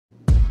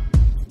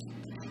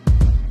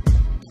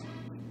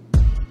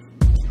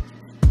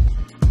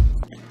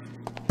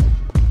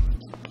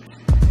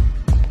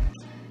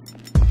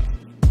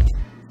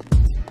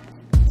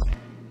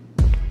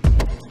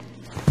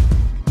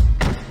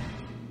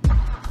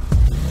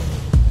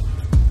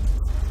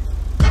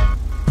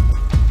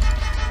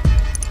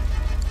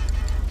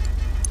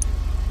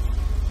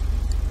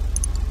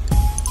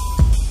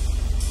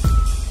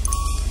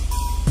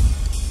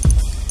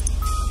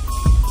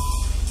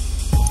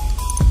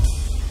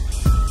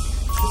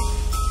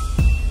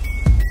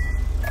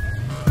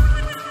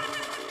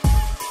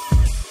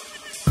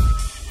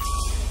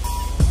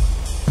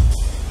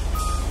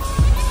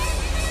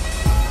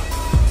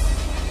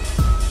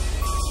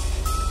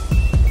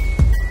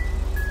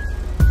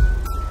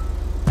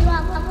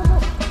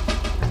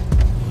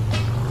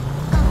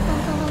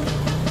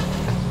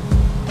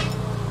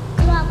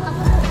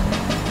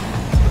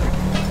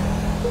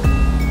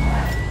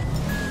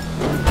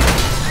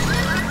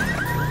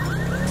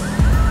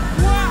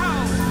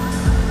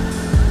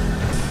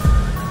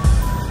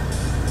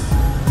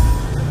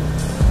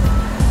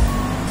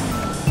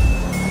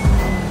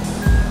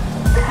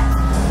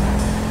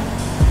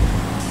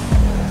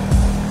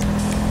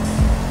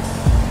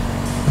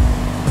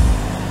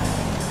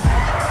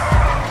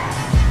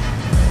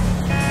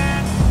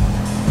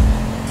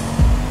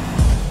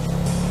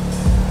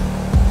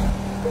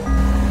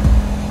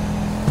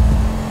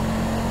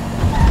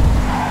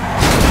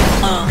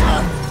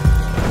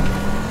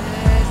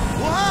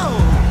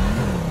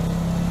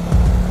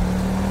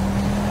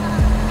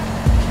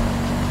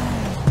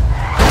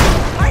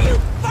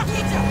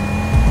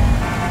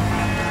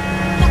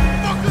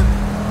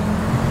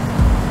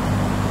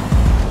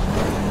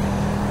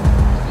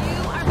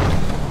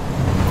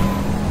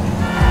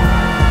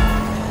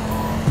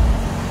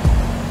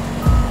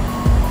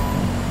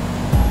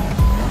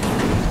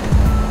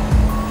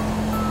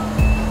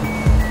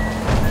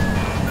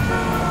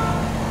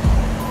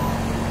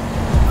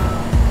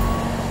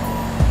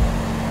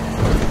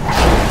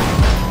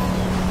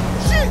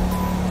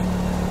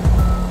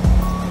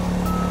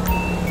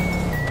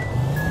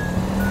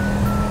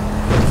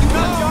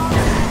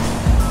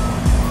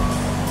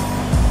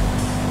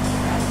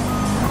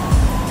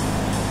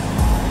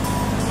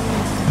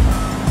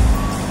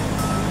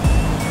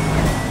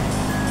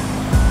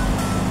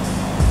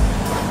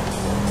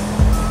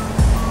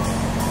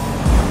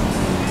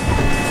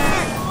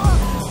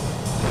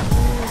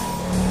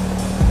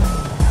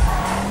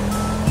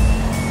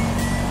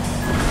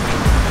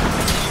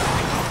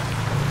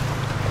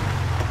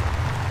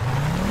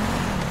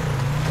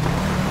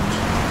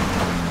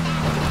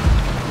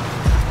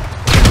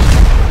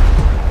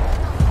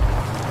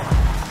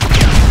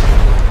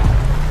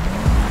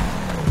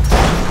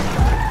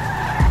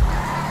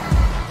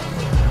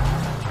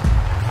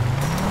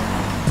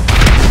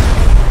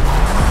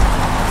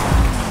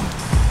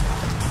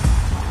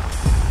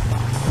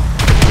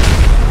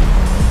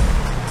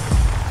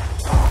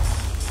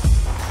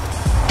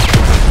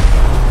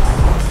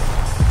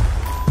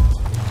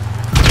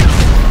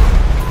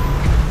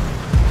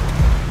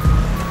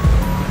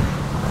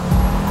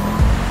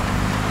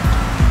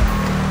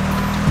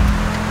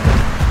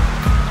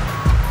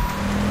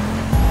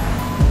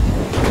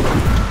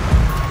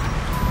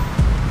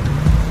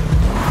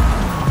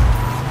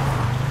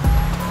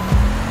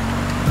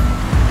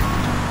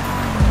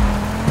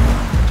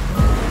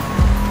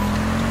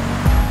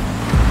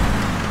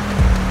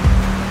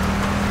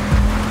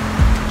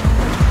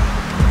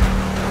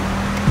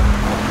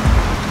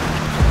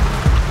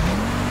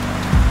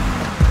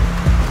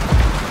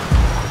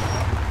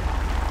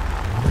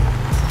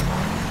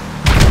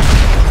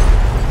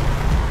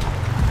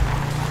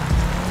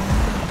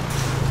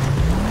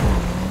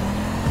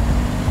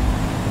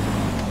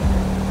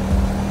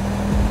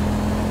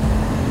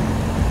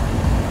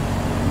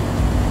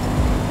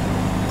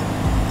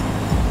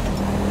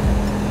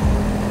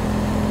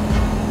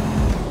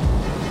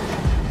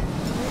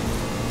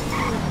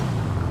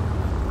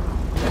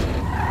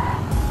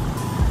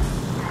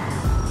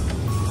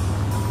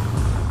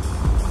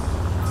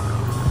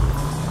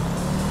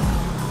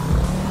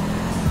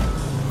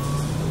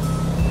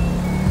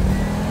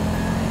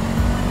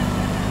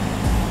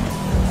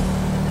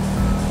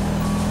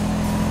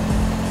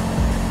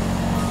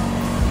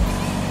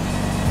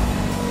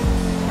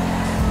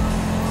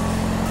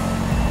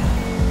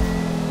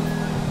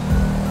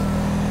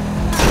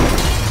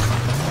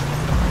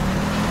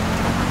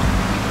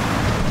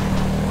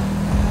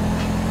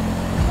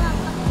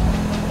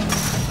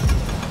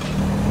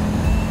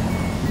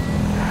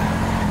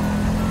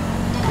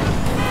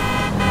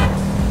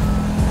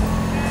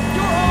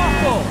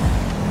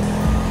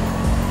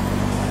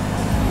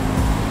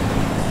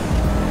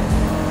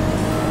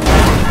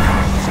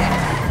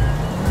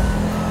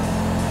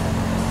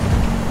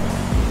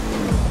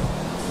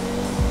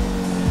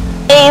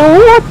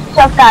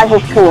So guys,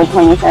 it's cool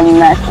 27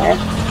 Master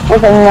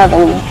with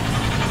another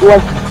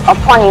with a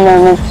funny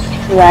moments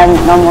that I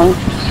haven't done one.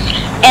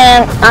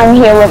 And I'm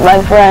here with my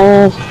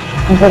friends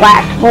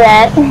Black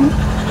Red,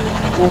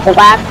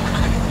 Black,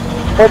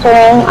 what's her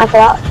name? I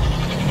forgot.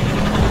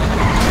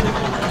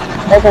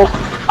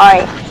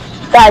 Alright,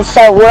 guys,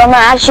 so what I'm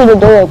gonna ask you to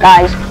do,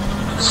 guys,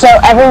 so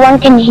everyone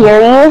can hear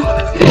you.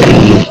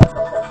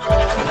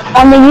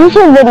 On the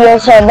YouTube video,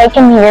 so they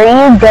can hear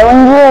you, go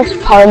into this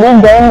party,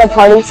 go in the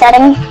party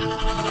setting,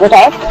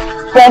 okay?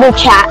 Go to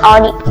chat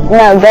audio,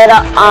 no, go to,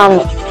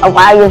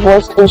 allow your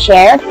voice to be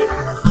shared.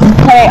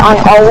 Put it on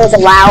always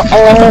allow,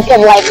 and then you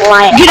can, like,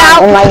 get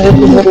out in my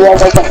YouTube video,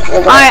 they can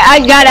hear it. Alright, I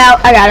got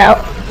out.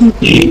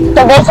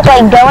 So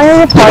basically, go into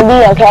the party,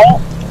 okay?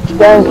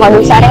 Go in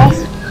party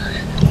settings.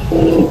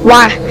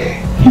 Why?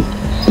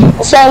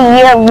 So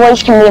your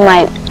voice can be in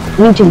my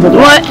YouTube video.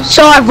 What?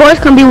 So our voice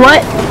can be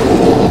what?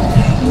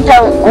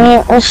 So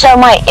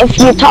if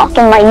you talk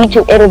in my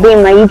YouTube, it'll be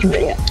in my YouTube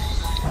video.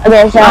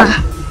 Okay, so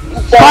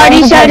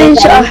party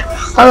settings.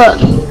 Hold up.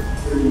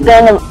 Go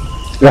in the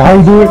how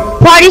you do it?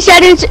 Party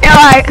settings.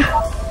 Alright.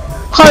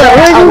 Hold up.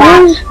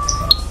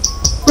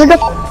 Where the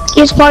f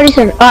is party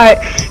settings? Alright.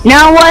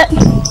 Now what?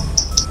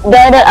 Go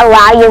to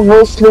allow your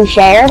voice to be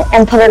shared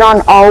and put it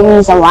on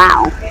always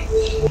allow.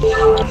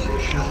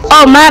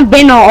 Oh, mine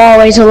been on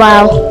always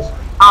allow.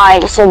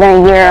 Alright, so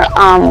then your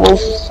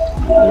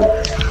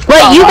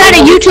Wait, you got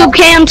a YouTube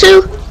cam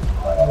too?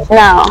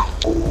 No.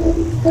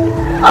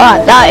 Oh,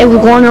 I thought it was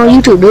going on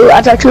YouTube, dude.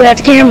 I thought you had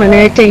the camera and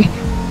everything.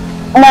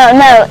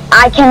 No,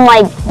 I can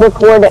like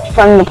record it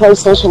from the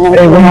PlayStation and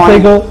hey, where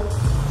you go?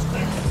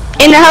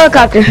 In the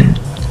helicopter.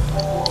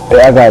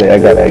 Yeah, I got it.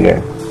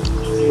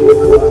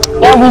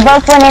 Yeah, we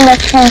both went in at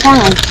the same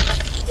time.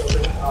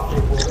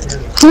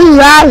 Who's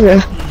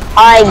Roger?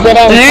 Alright, get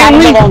in,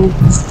 get in.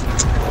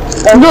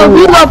 Look,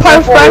 we go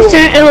first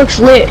person, it looks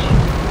lit.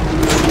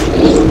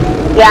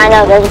 Yeah, I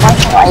know, there's a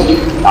bunch of like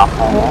stuff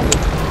on there.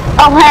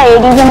 Oh hey,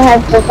 you can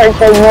have the first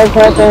thing, no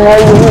person, no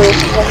use.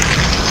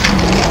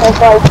 That's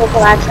why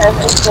people access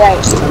is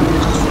great.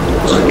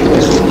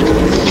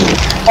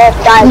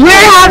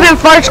 We're having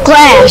first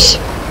class.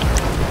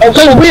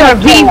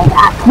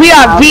 We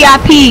are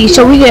VIP,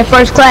 so we get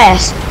first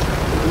class.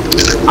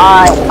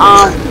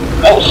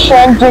 It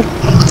should just.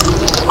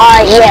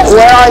 Alright, yeah.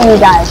 Where are you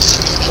guys?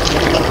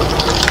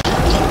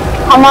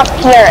 Come up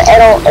here.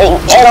 It'll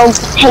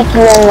take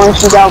you in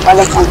once you go by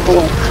the front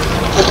door.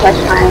 The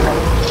first time.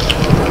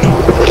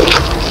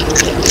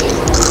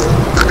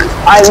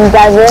 Are you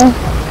guys in?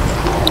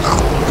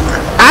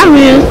 I'm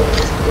in.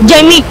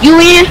 Jamie, you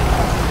in?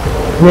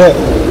 Yeah.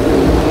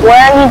 Where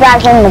are you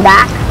guys in the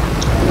back?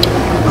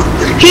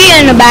 He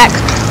in the back.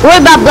 What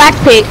about Black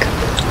Pig?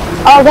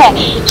 Okay,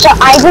 so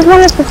I just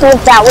wanted to see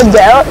if that would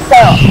go. So,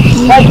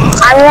 like,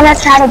 I'm gonna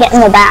try to get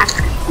in the back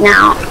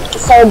now.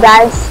 So,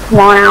 guys, come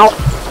on out.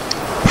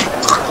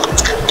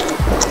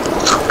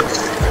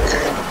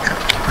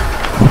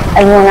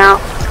 Everyone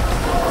out.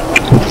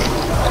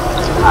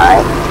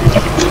 Alright.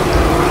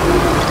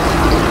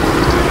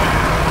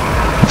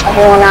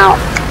 Everyone out.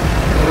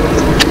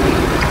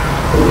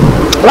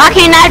 Why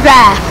can't I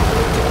drive?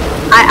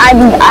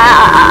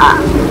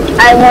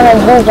 I wanna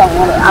do something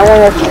with it.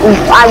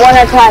 I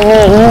wanna try me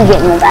and you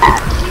get in the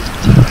back.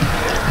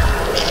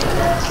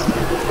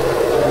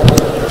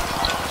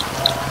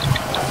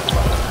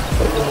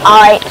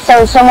 Alright,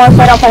 so someone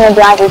sit up in the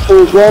driver's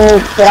seat. You need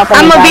to sit up in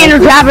the driver's seat. I'm gonna be in the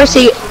driver's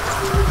seat.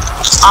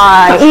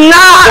 Alright.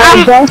 No,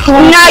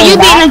 you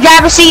be in the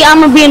driver's seat,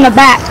 I'm gonna be in the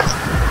back.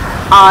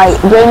 Alright,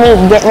 Jamie,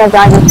 get in the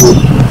driver's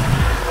seat.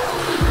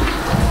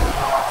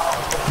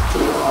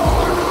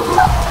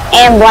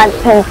 And Black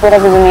Prince,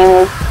 whatever the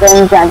name is,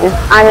 in the driver's,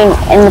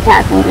 in the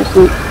passenger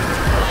seat.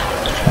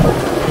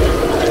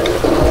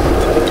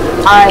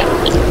 Alright,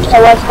 so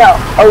let's go.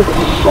 Oh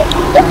shit.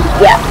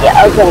 Yeah,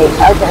 okay,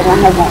 my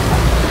head's on.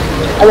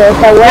 Okay,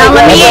 so now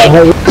let me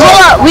in. Hold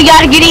up, we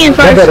gotta get in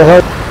first.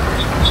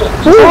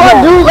 Dude,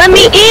 let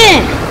me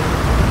in.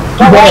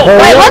 Wait,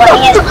 what the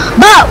fuck?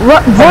 But,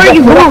 where are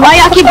you going? Why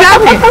y'all keep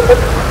driving?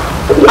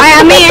 Alright,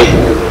 I'm in.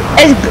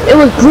 It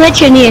was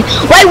glitching in.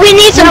 Wait, we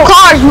need some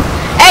cars.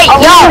 Hey,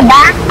 yo,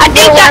 I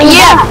think that,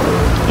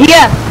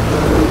 yeah.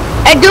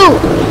 Hey, dude,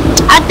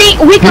 I think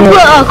we can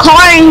put a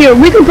car in here.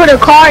 We can put a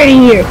car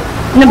in here,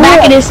 in the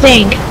back of this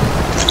thing.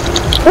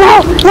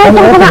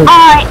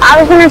 Alright, I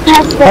was gonna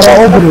test this,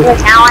 but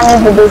now I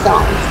need to do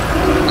something.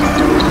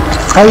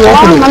 How you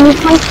open it? Let me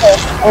punch this.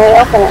 Let me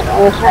open it.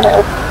 Let me try to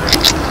open it.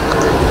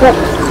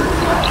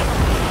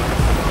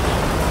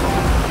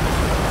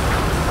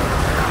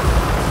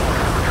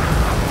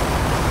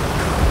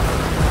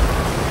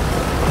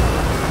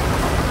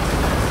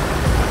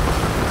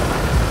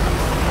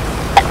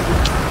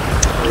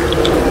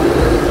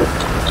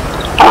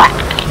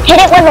 Hit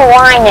it where the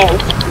line is.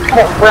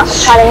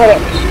 Try to hit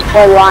it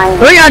where the line is.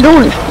 What are y'all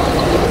doing?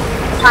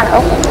 Trying to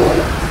open it.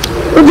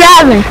 We're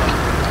driving.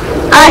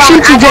 I'll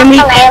shoot you, Jimmy.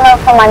 I got some ammo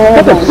for my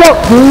minigun.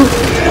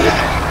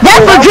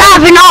 That's for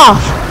driving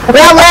off.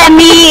 Well, let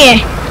me in.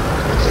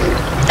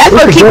 That's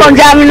what keep on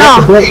driving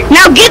off.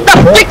 Now get the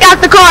frick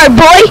out the car,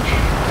 boy.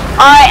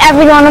 Alright,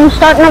 everyone, I'm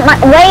starting up my...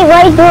 Wait,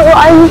 dude,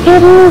 are you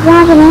kidding me?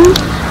 Driving on?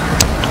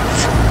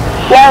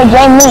 Yo,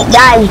 Jamie,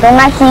 guys,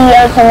 don't I see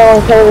you someone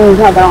killing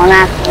each other on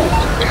accident?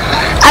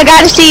 I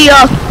gotta see you.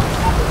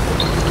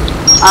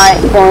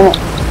 Alright, going it.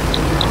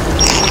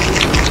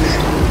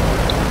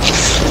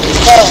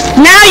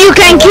 Now you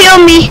can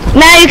kill me.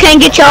 Now you can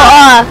get your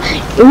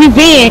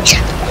revenge.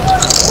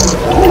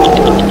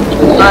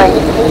 Alright.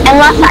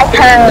 Unless I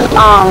turn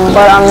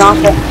but I'm not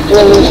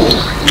really.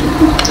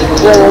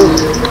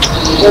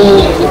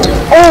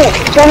 Oh,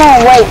 come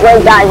on, wait,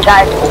 guys.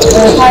 Let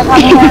me try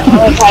something here.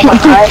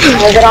 Alright, let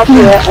me get off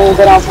here and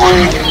get off on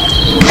here.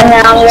 And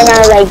then I'm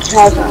gonna like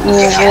try something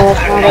here.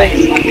 I'm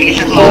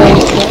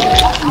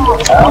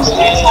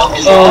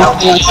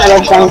gonna try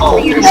to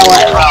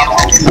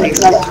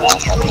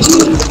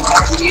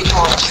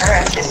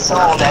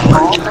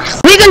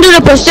we can do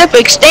the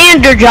Pacific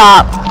Standard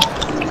job.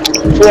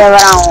 Yeah,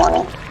 but I don't want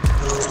it.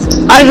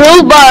 I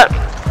do, but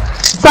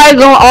probably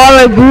going all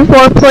the group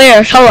 4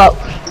 players. Hold up.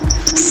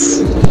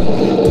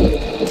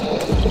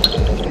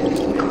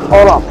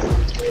 Hold on.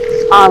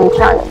 I'm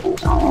trying to do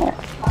something here.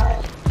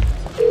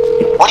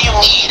 What do you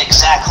need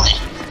exactly?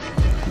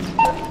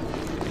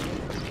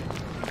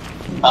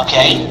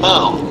 Okay,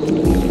 boo.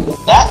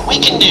 That we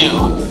can do.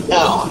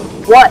 Boo.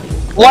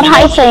 What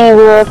heist are you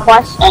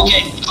requesting?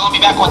 Okay, call me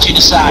back once you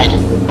decide.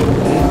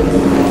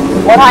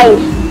 What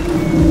heist?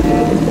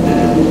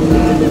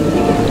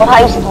 What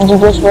heist did you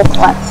just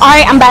request?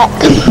 Alright, I'm back.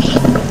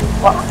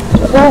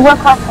 Who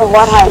requested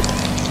what heist?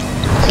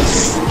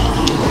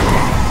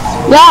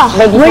 Yeah,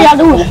 what y'all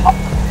doing?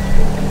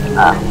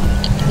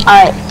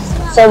 Alright,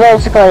 so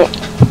basically,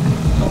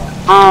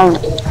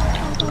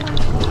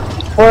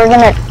 we're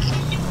gonna...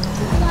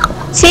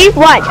 See?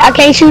 What? I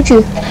can't shoot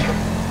you.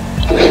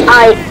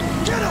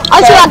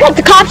 Also, I got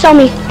the cops on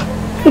me.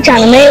 You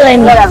trying to melee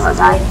me. Whatever,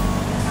 guys.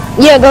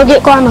 Yeah, go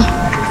get Karma.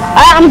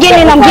 Alright, I'm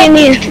getting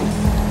in.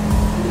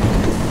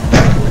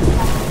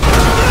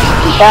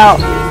 So,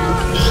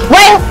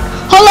 Wait,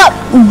 hold up.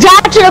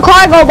 Drive to the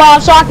cargo ball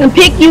so I can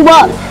pick you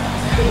up.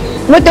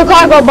 With the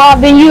cargo ball,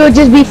 then you would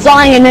just be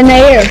flying in the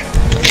air.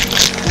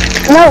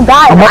 no,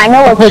 guys, I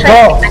know a trick.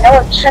 I know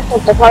a trick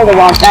with the cargo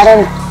ball. That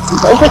is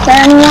it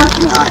there anymore?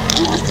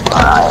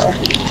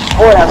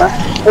 Whatever.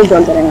 We'll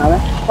go get another.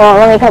 Hold on,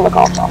 let me call the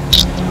call phone.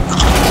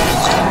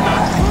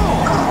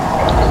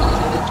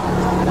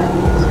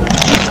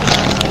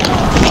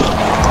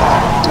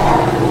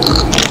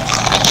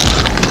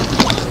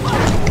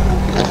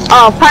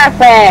 Oh,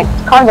 perfect!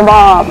 Cargo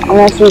ball. I'm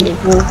gonna see this.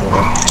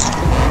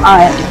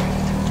 Alright.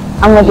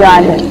 I'm gonna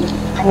drive it.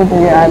 I need to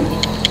drive.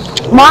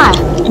 Why?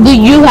 Do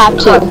you have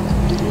to?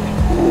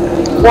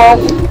 Well,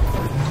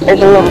 there's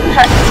a little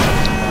trick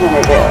I'm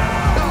gonna do.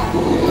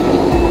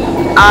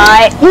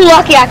 Alright. You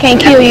lucky I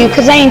can't kill you,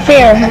 cause it ain't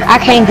fair. I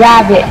can't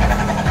drive it.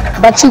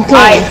 But you can.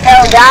 Alright, so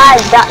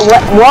guys,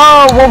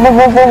 whoa.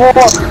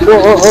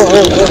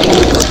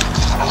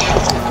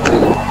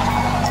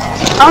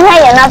 Oh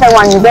hey, another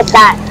one, get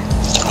that.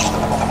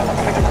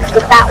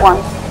 Get that one.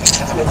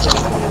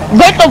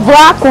 Get the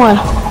black one.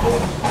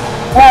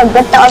 No,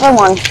 get the other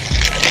one.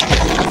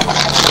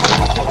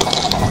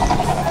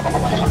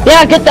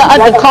 Yeah, get the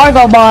other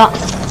cargo ball.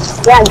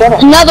 Yeah, get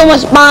it. Another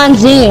one's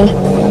Barzini.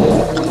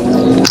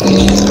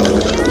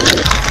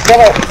 Get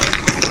it.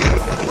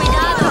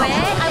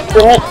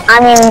 I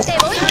mean,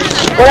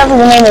 whatever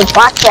the name is,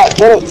 Blackjack,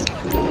 get it.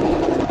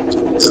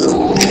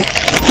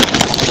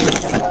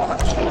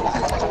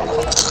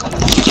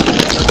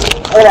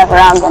 Whatever,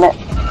 I'll get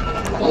it.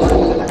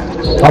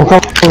 I'm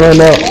coming right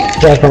now.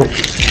 Second.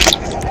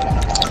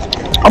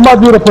 I'm about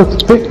to do the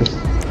Pacific.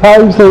 How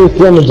you say it's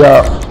in the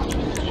job?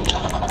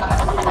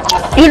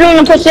 You doing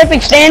the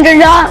Pacific Standard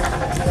job?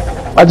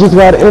 I just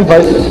got an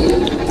invite.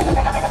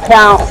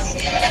 No.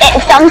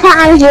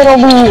 Sometimes it'll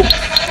be,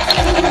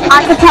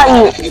 I can tell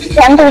you,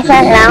 10%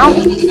 now.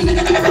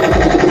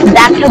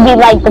 That could be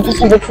like the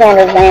Pacific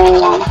Standard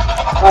name.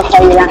 I'll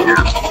tell you that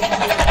now.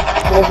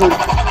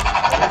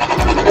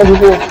 What do you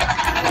do?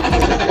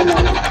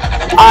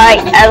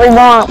 Alright,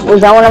 everyone, we're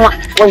going to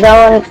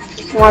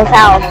someone's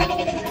house.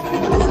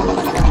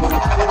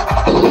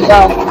 Go,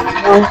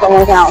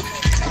 someone's house.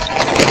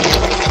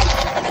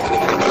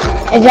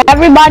 Is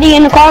everybody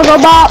in the cargo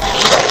box?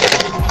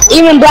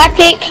 Even Black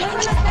Cake?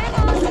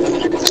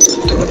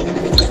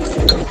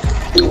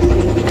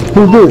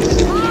 Who's this?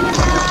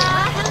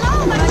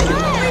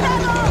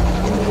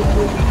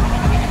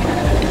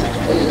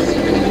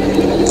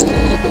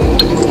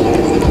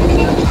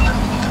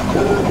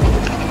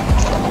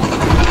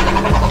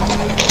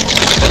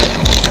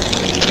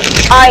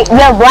 Alright,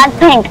 yo,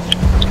 Blackpink.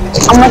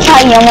 I'm gonna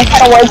tell you, I'm gonna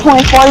set a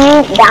waypoint for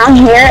you. Down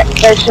here,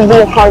 there should be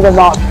a cargo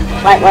box.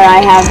 Right where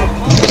I have it.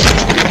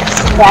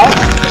 Okay?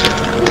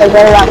 So go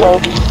that way.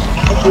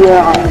 If you're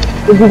on.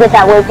 Did you get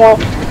that waypoint?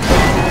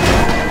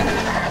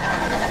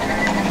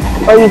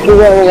 Or you can go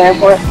to the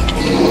airport.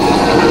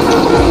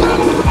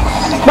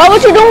 But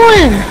what you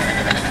doing?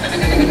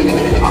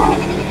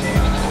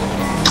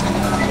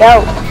 Yo,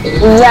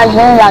 you guys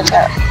doing back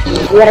there?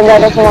 You gotta go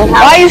to someone's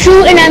house. Why are you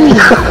shooting at me?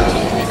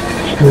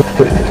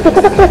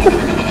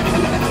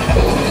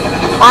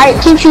 Alright,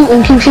 keep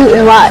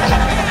shooting, watch.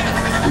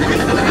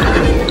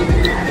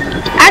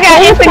 I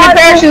got infinite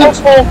parachutes.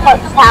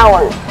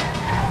 Tower.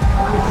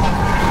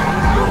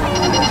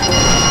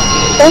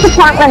 This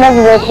apartment is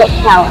the Eclipse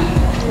Tower.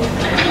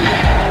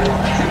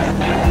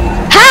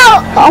 How?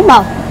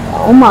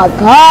 Oh my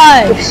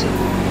gosh.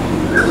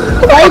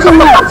 Way too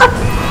much.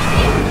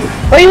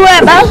 Where you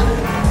at, bro?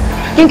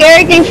 Think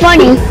everything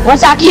funny.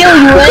 Once I kill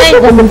you, it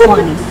ain't gonna be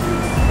funny.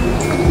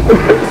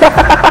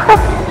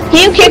 Can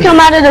you kick him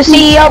out of the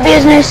CEO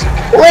business?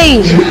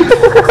 Please.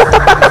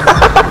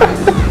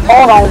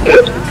 Hold on.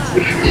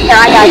 Here,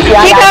 I got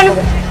you.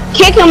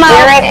 Kick him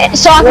out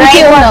so I can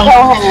kill him.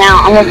 Kill him now.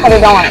 I'm gonna put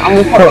it on. I'm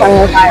gonna put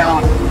friendly fire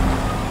on.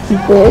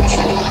 Bitch.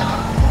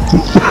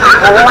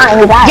 Never mind,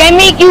 he died. They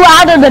make you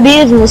out of the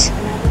business.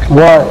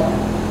 What?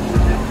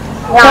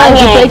 No,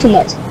 you play too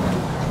much.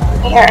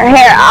 Here,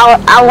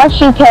 I'll let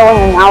you kill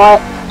him. I'll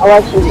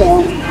let you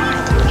kill him.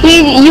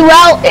 You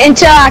out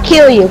until I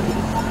kill you.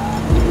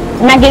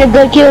 When I get a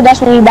good kill, that's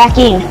when you back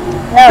in.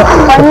 No,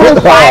 friendly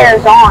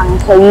fire's on,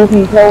 so you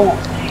can kill him.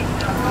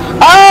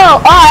 Oh,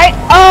 alright.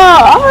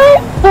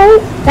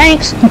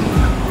 Thanks.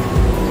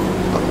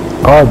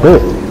 Oh,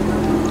 good.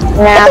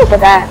 And then after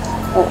that.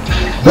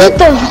 What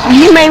the?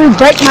 You made me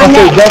break my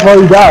neck. That's why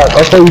you died.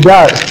 That's why you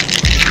died.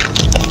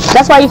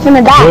 That's why you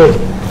finna die. Good.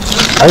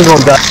 I ain't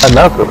gonna die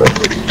enough of it.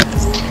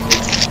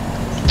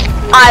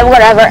 Alright,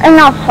 whatever.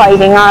 Enough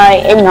fighting.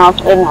 Alright, enough.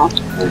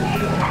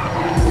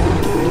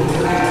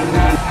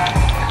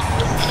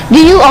 Do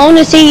you own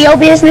a CEO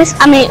business?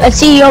 I mean, a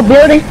CEO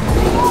building?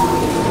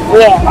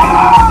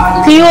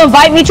 Yeah. Can you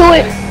invite me to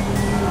it?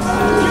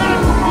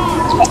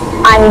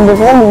 I mean, there's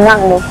really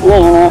nothing to see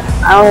in it.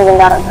 I don't even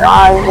got a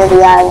garage. What do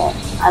you have?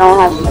 I don't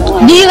have.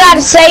 Do you got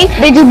a safe?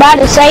 Did you buy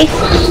the safe?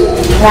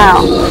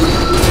 No.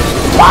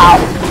 Wow.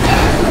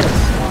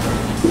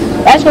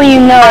 That's when you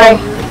know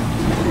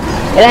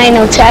it ain't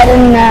no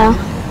chatting now.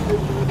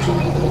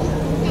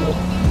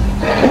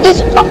 But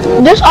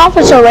this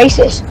officer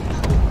racist.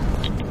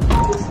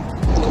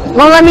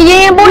 Wanna let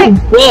me in, boy?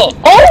 Yeah.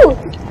 Oh!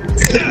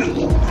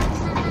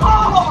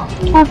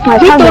 He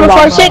threw the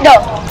first shit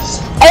though.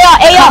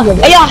 Hey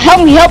y'all,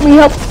 help me.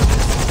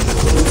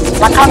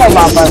 My cover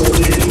bumper.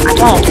 I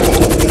can't.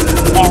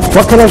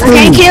 What can I do? I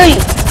can't kill you.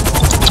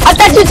 I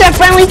thought you said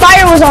friendly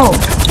fire was on.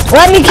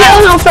 Let me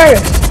kill him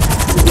first.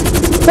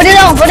 Put it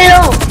on.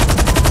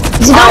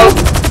 Is it on?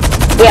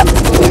 Yep.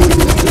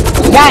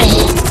 Got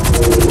it.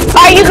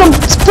 Alright, you can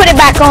put it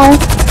back on.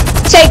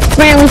 Take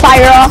friendly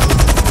fire off.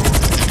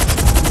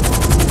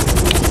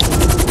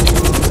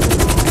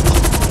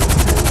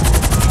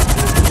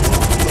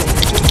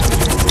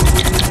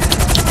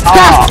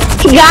 Oh.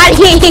 Got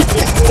him.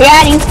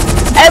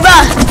 Hey, bro.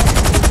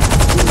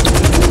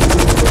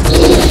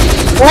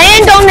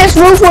 Land on this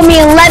roof with me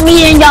and let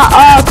me in your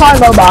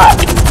cargo bot.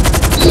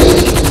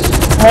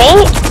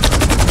 Me?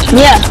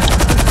 Yeah.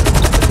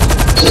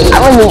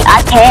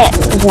 I can't,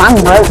 because I'm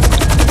broke.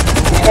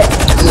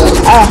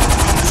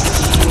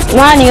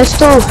 Mine is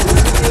too.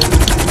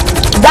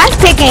 That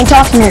pick ain't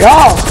talking at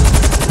all.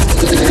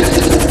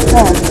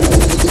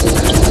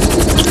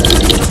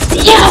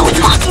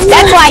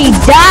 That's why he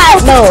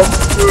died though.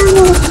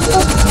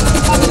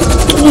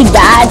 He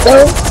died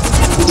though.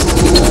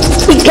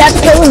 He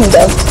kept killing me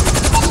though.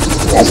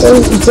 That's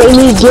what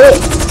Jamie did.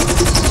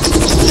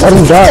 I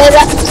didn't die.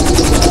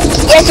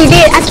 Yes, you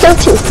did. I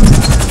killed you.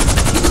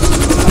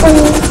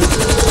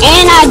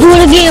 And I do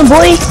it again,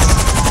 boy.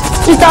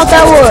 You thought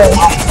that was?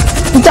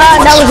 You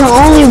thought that was the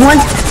only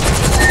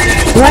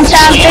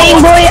one-time thing,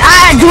 boy?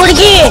 I do it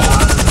again.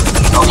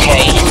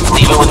 Okay,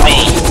 leave it with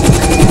me.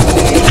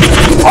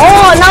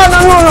 Oh,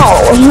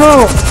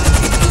 no.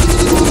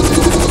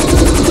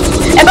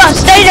 Hey, bro,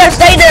 stay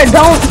there.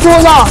 Don't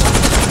pull off.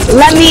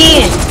 Let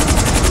me in.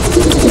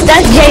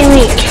 That's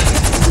Jamie.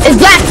 It's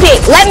Black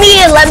Pig. Let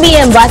me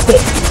in, Black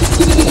Pig.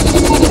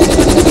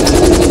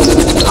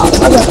 Oh,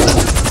 okay.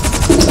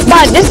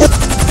 But this is...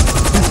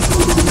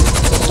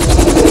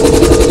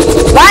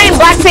 Why ain't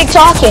Black Pig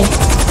talking?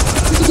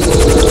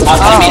 I'm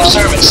gonna be in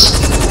service.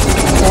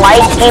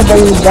 Might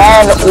even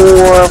dead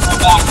or...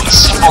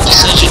 Simple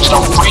decisions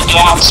don't freak you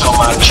out so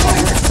much.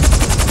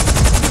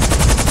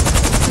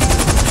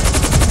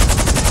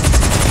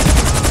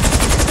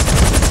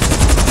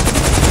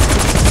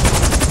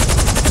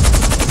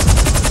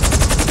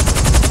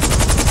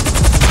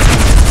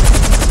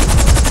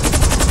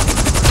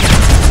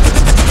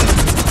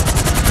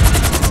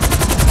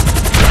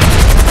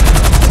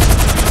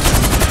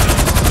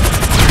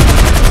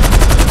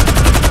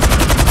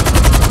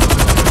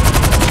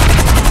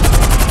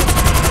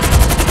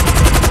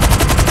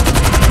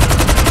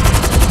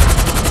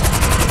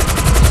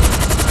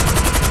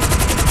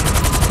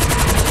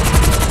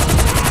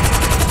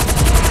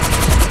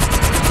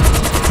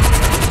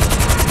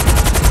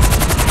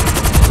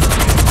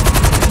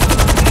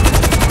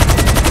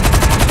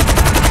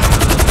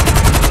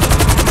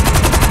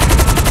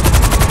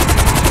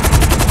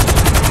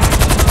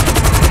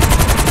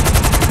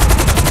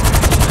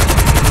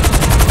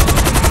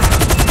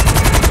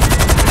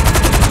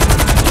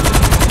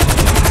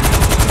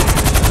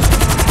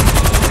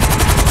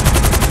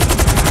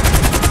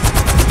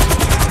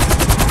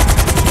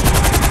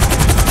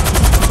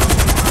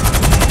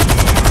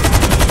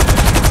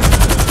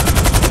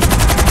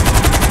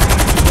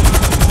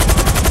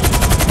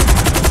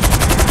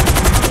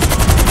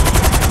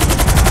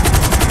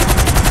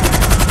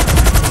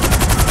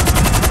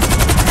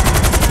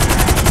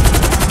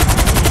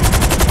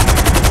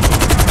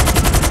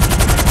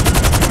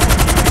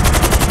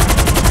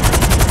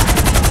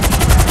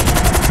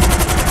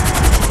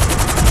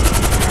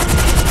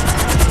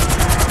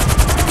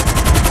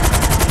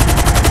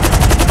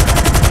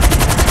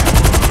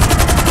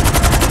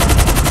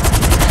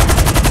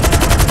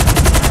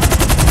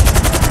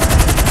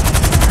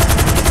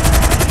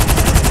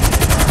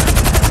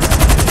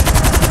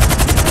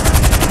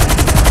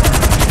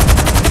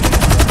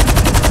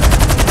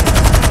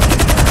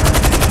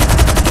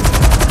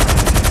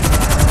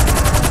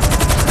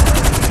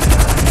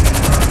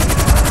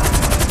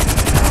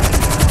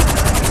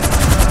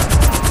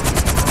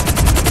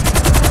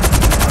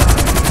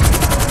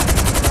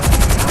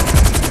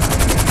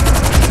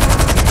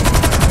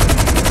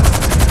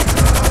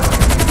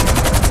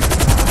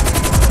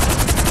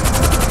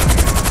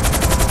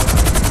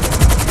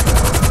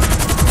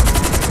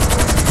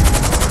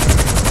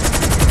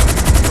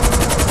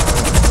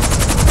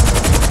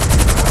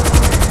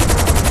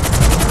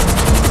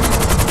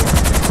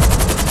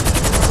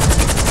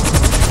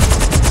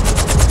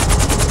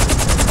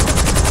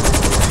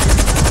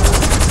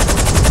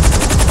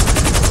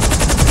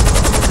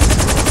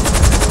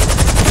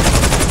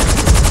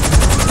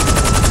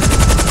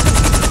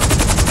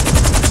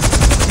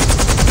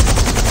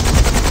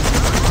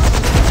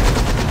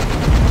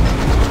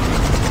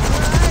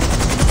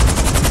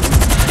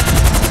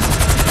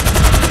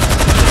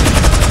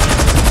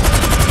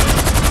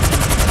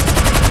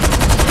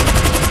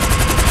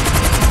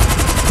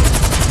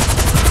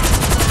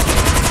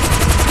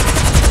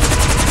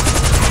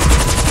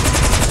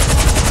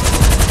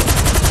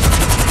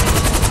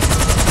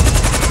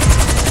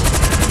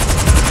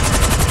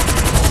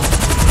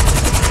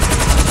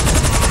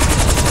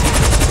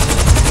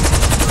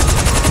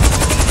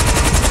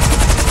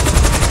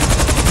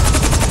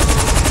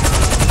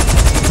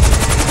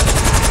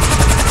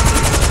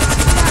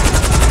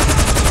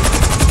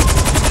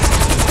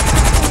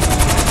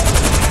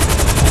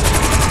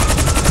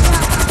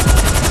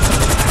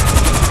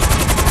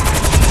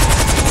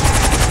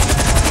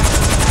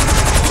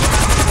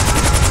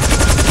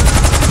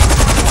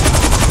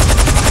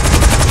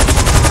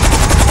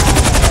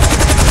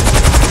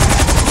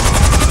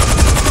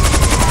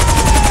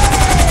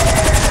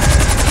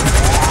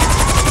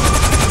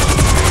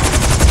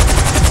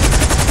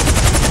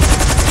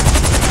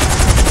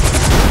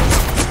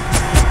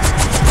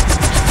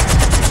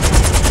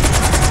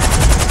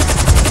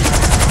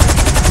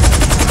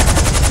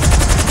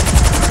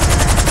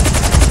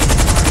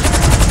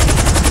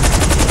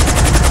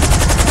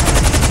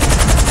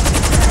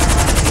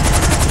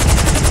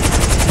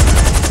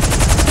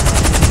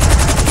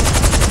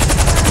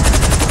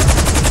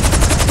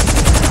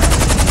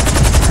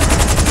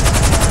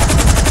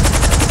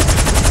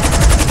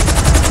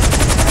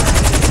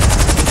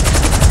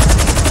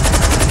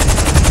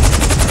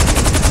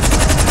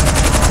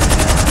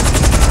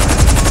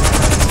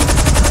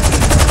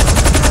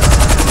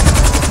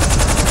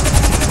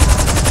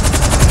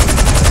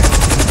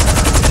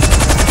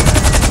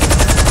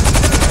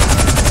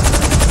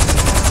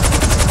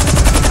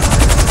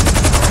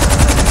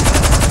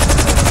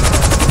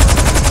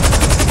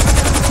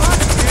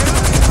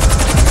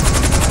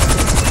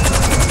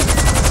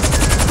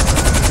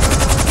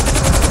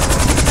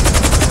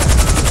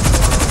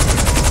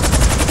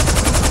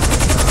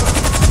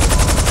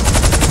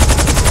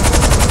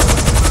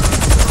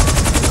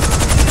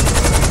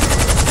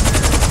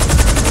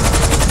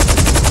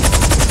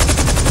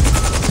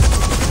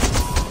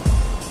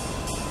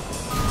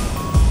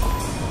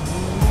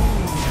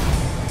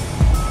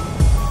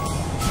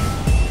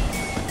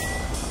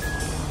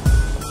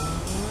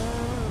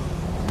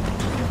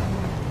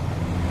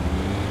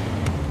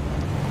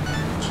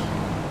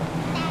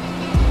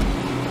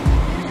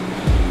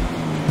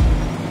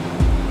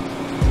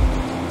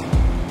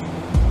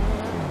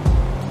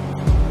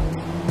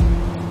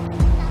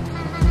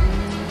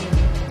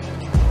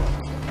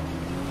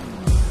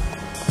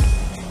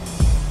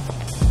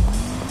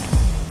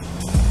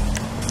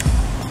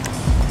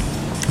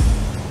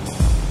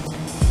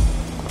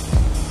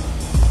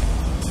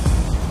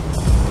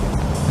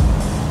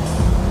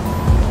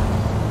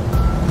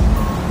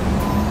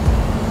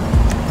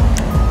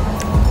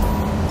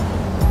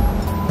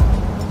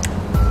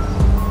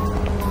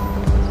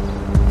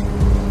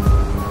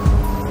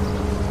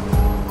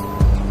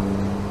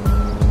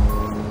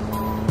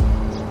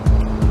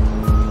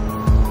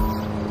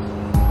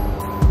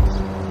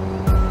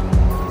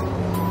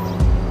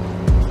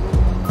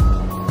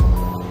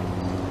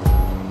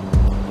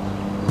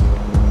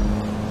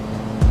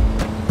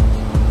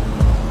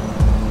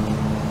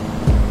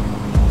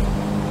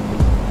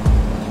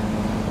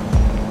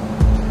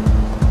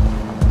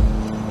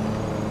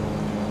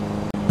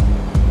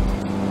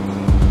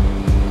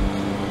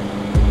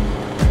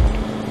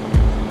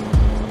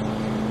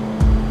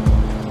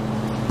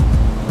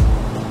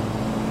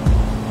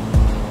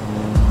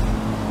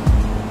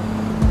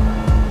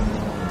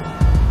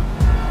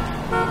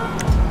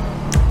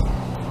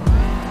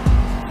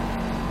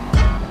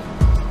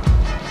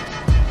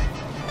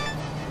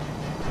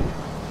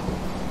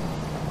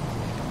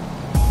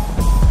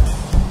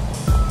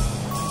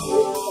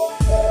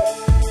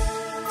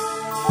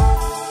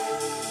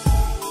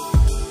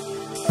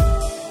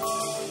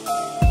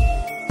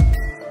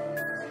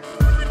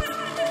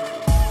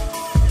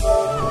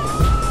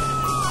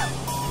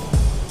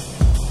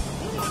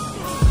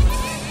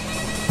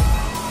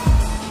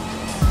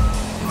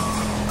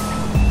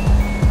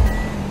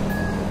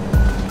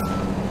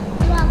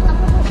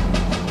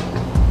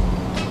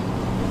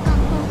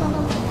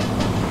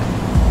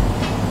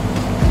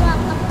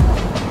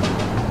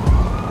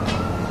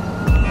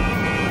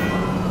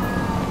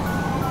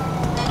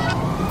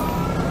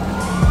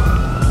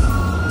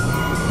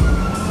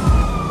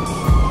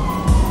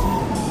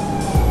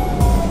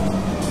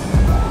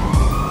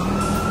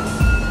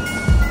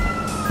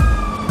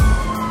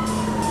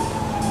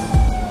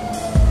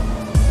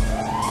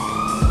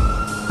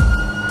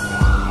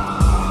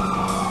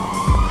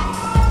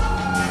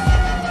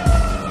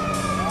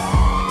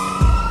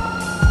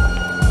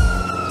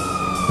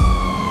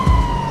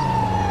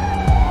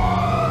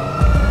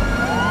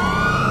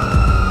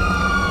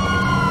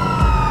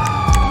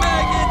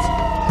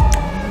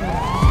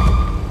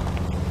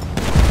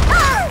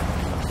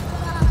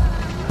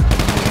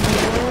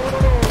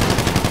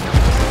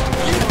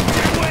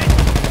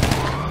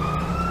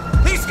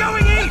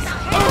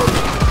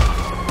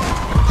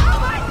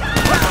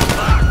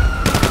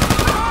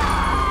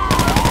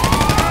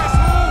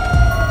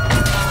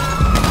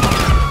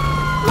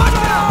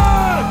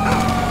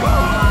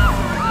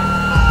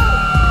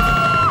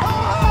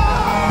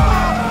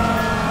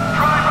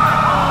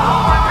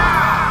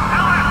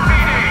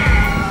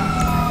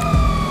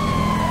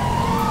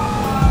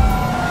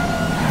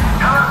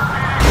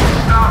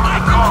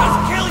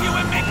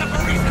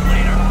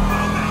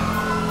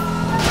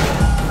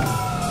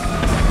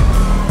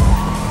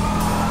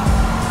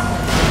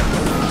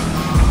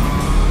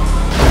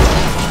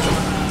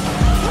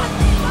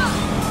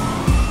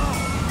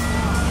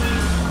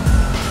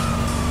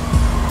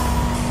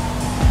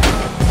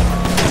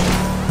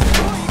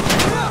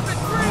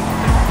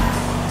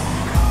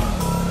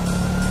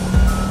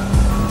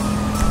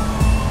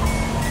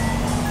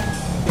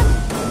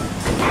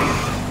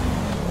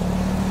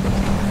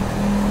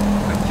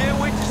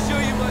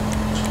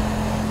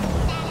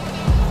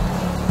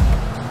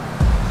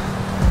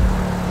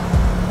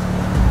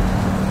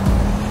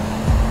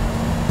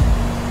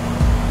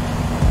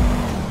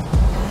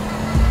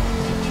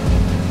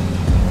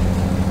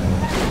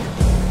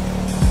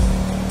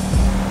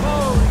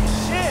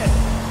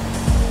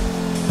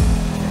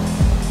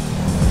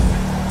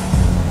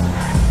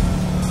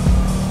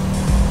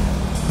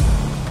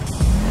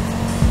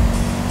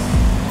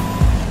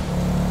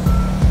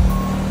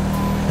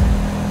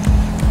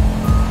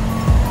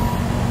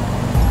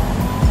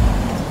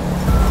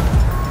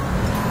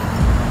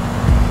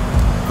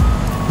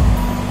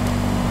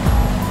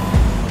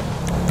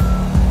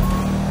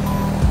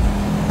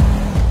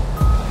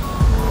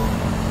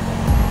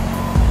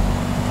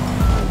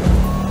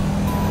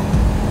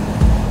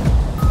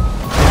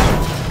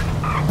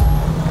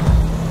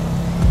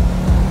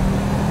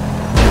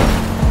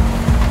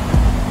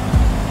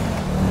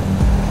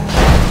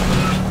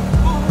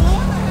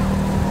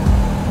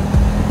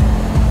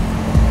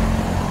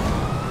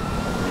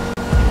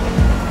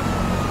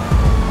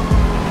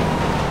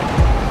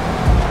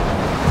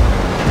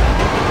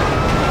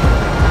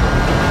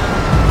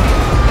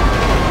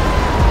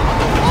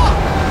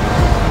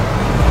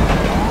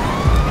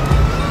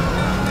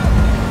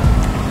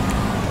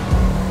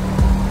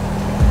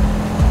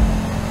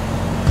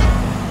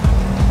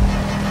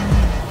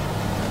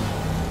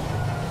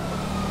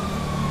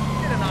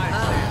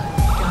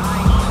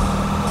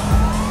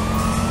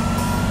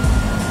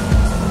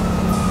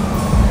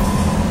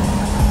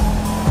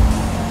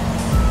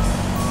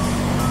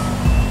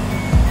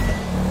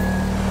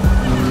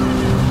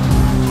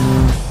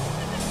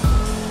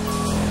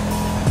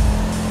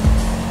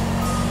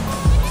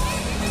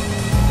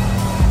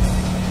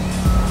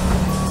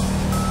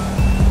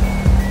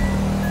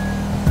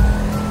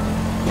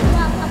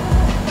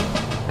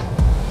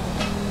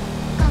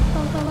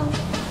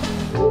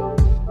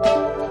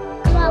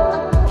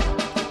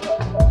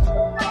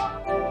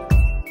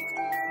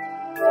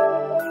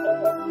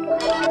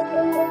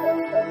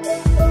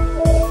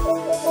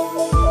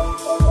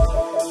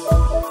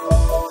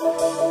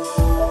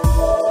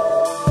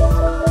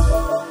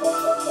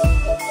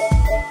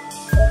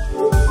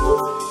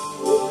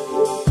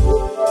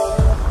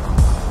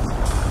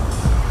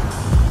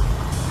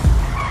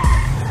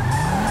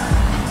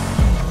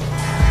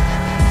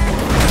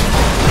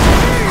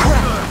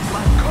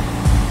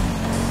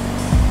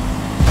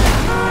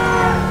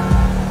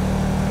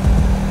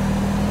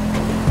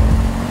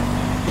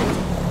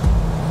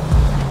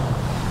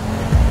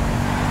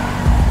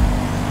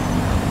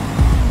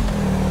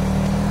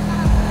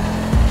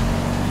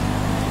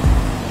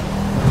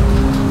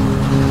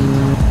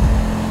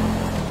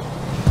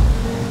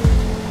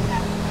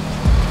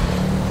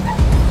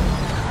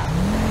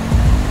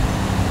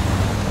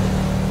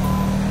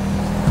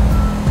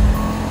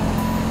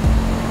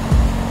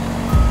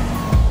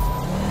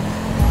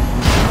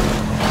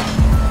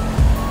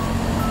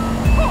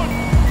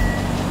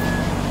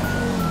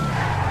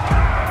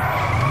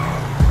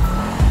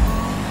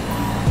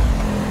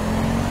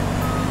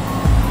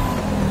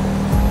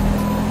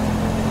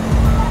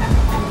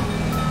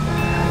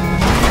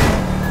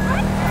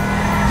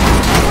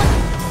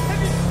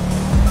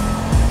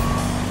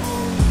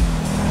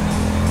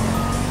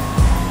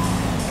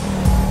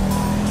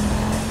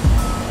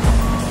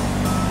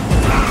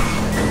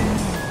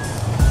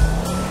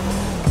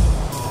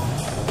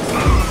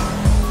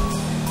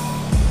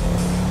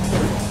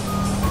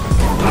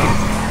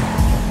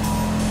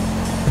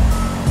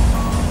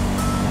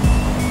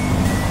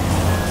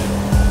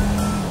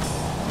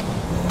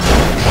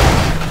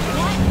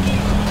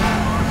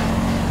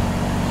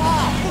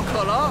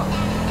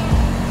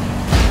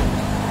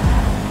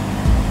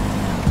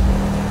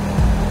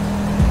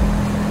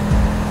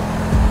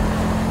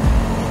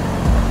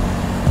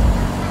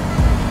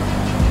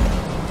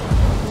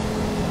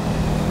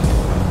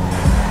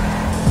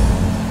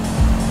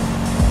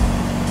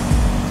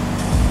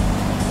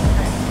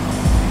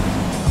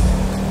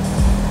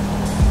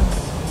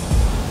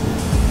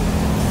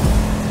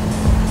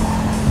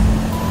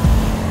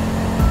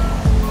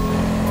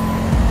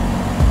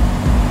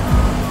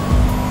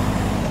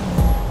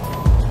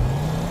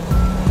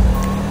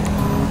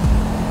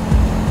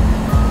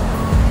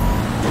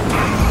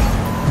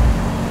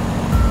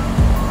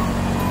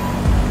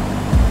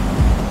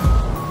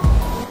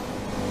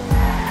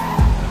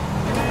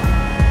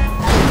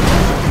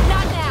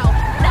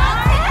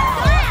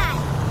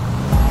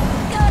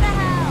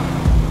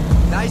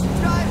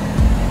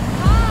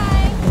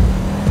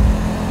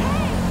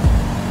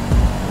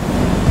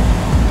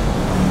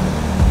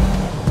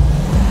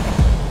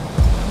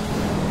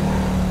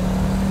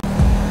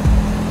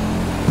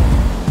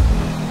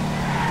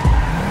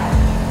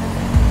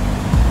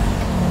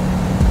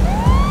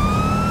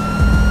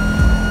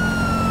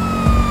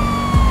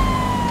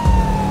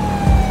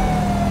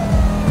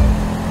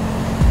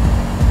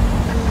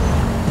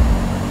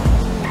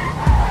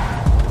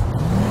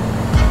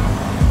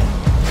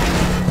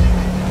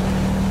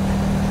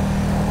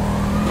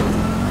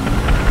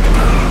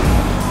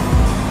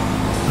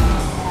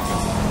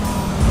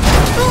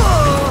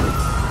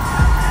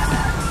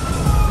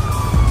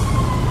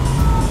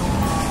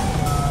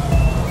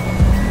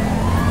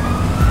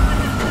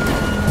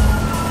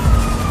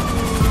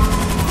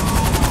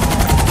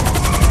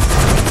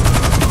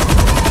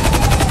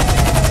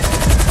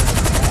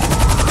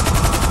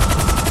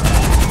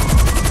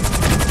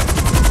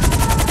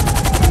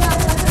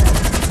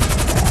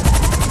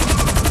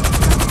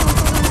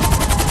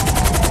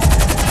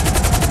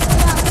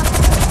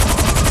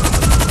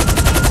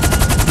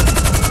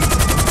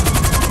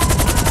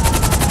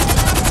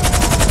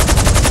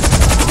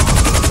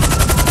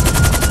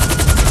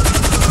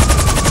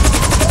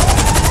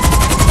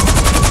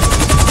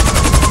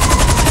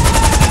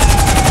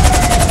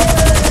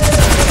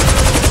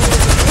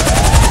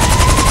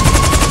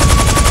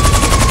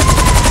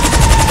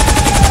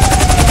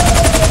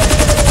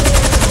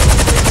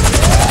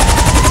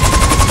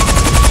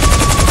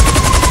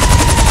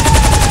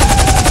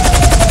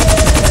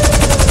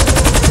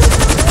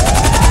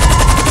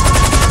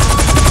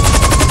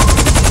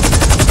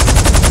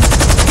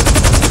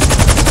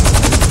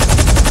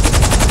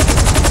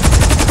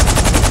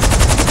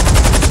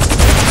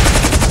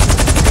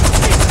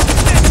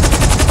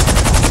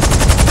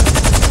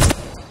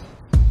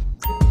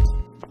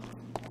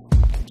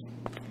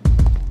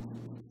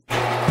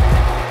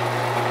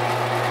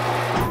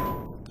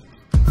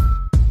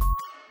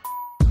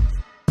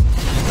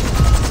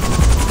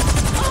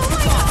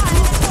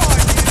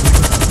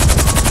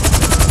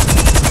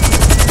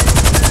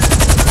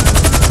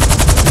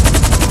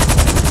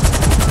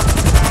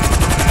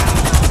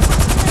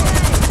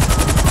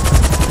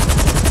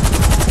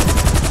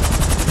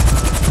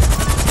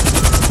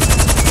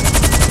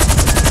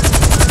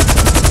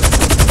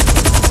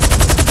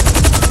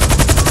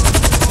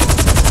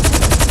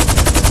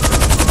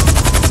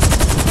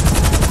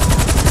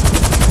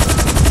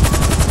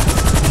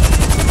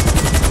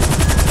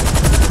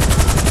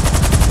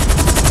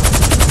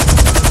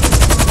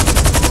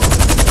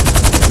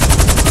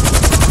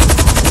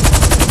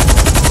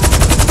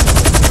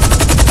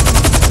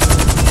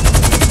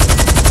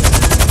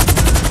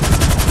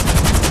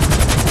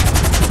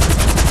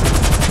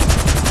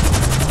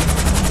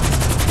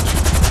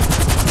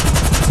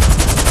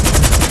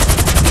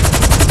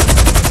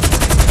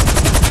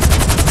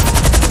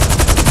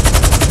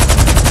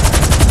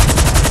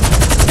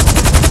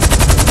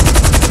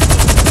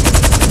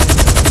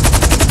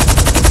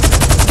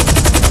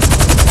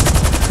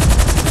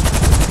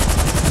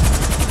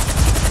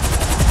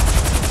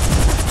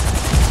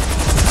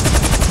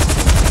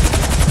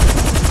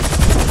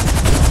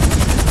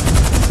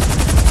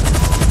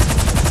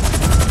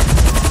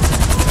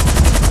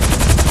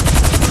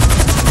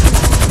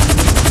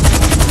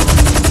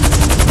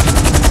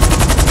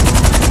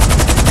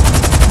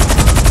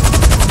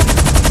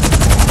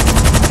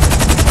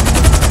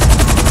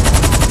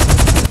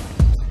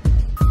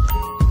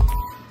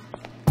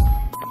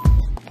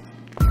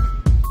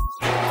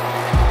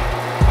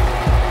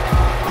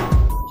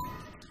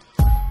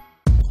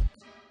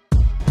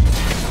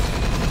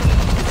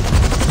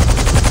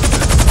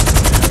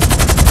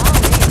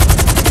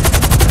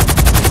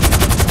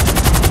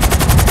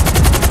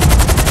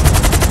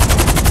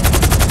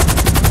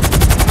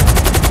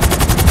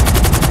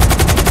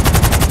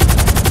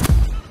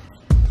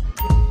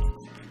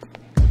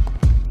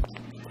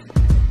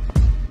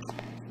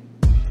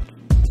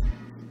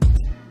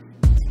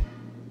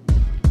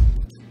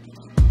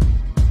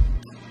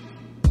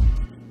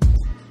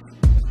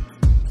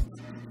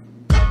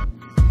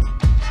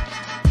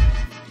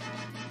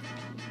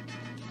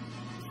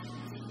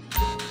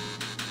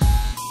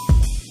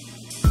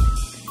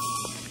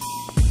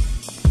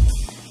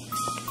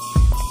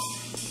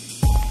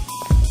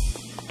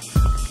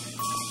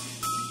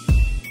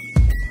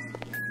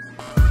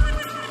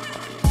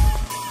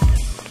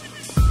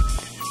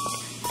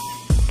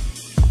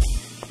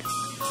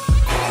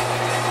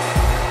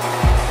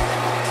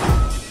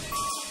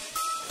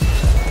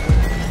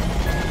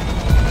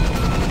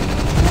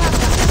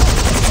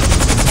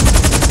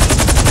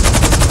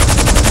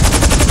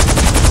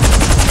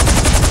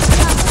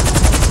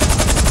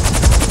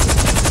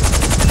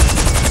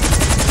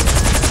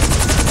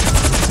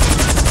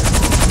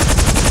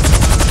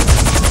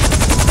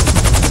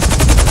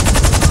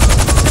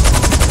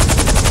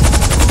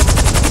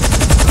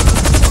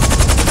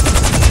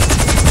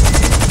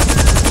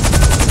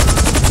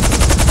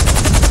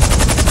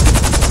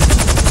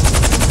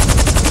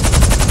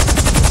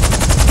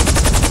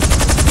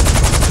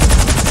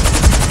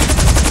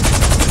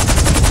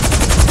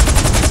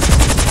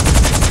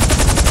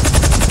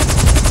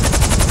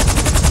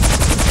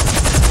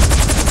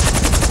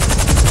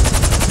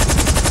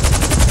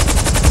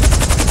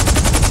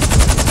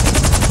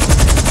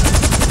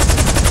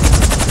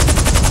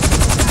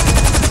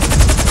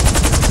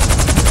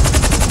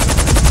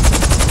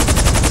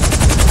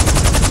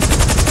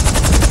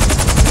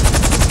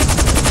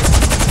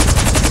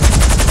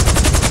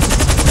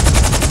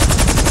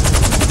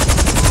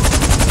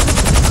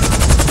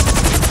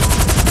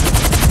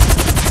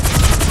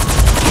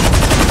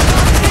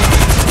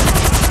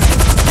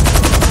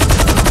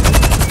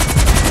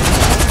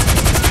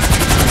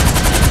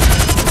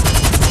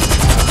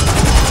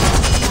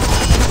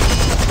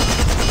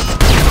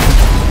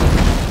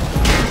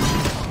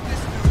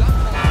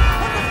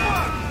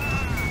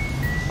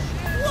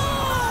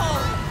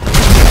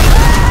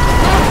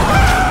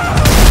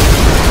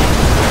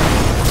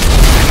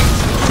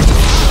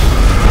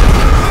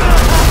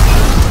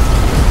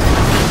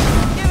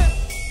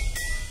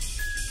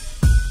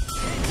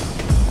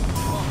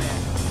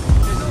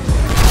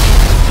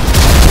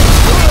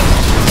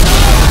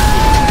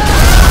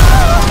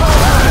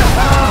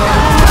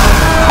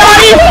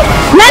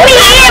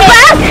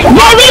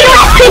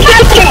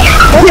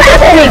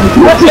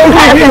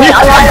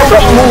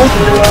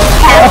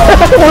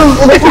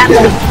 What's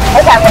happening?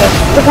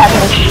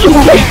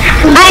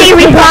 I ain't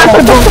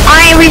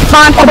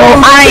responsible.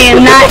 I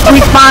am not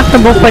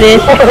responsible for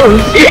this.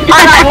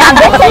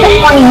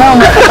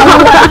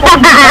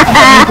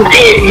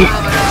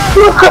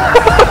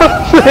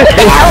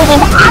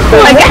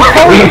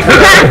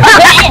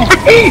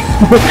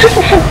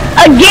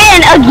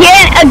 Again.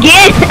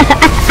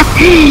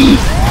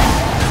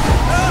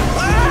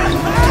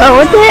 Oh,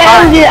 what the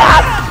hell is it?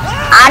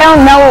 I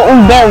don't know what we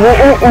did.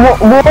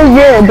 What we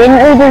did? Didn't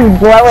we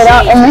just blow it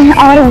up and then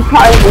all these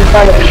cars just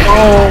started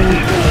flying?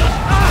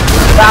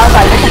 So I was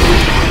like,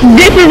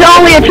 this is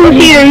only a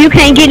two-seater. You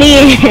can't get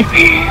in.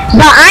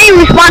 But I ain't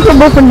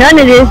responsible for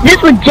none of this. This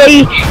was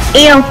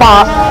JM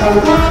fault.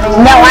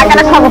 no, I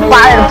gotta call the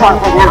fire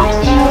department now.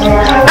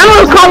 I'm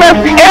gonna call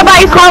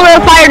everybody call the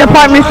fire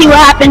department and see what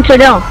happened to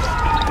them.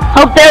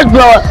 Hope theirs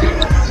blow up.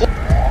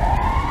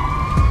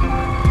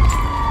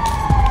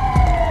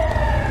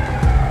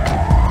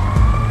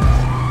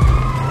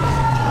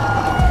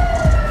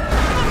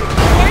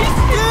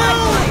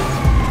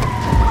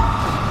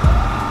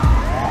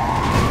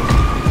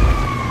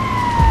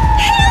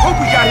 Hope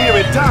we got here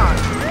in time.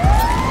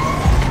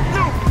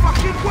 No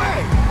fucking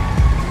way.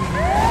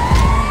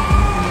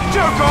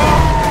 Jerk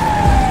off.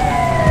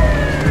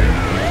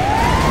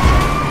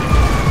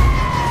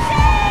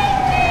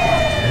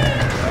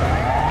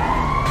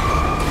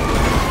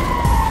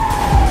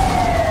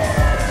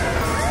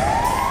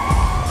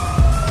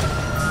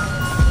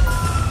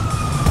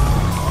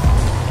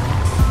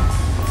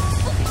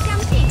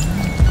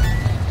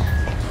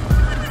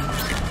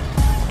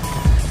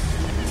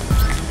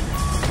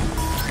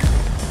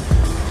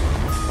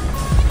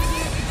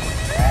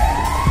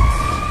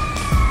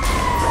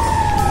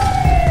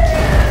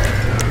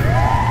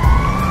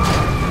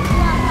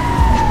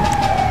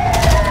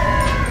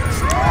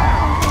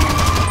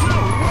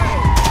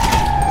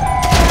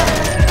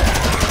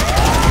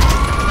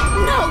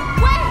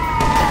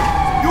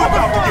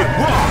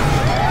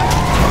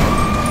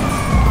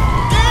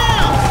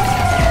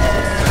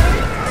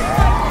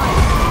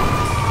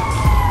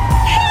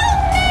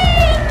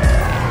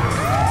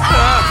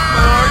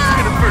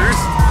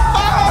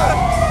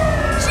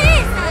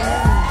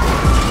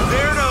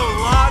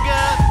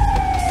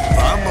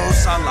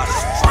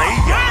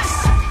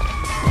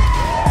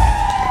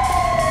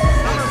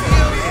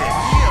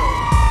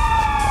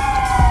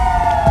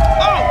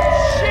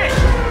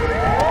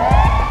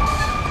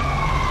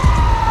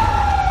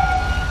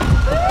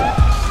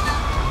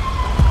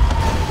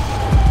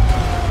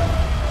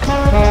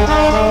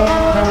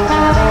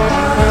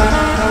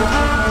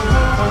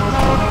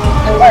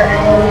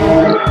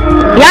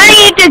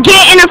 To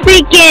get in a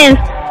freaking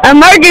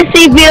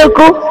emergency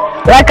vehicle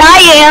like I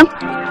am.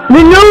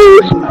 The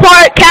news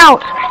part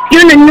counts.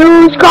 You're in a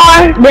news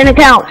car, then it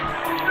counts.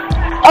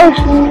 Oh,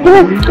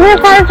 your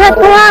fire truck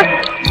locked.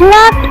 Hold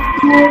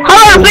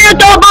on, I'm finna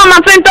throw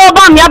a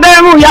bomb. Y'all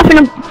better move. Y'all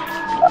finna.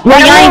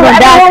 Well, y'all ain't gonna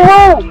die.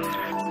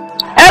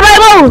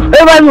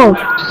 Everybody move.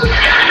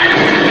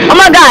 Oh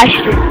my gosh.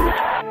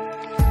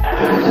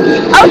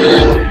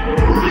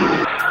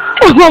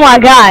 Oh my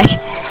gosh.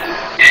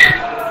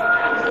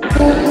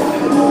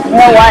 You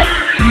know what?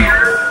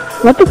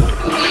 What the?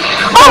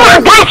 Oh my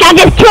gosh, I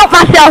just killed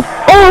myself.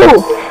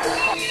 Oh.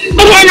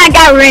 And I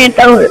got ran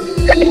through it.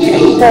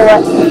 So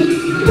what?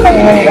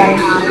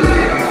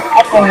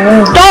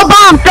 Throw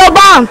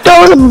bombs.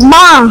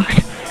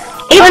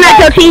 Even at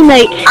your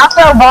teammates. I'll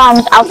throw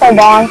bombs.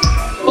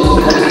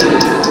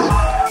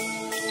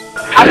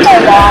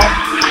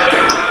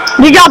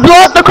 Did y'all blow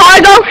up the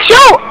cargo?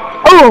 Shoot!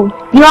 Oh,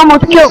 you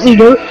almost killed me,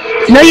 dude.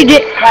 No, you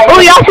did.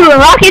 Oh, y'all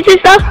shooting rockets and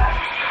stuff?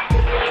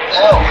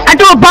 I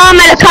threw a bomb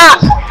at a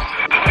cop.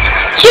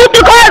 Shoot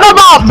the cargo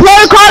bomb. Blow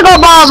the cargo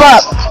bomb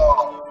up.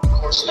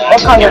 What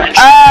cargo?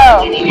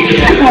 Oh. I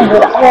can't do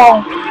that.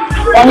 Well,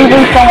 let me do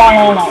some on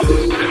ammo.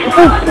 This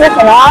is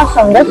freaking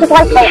awesome. This is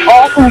like the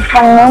awesome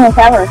fun moments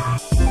ever.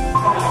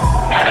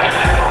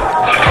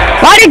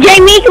 Why did Jay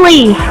Meek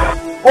leave?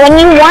 When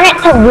you want it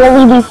to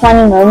really be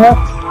funny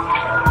moments.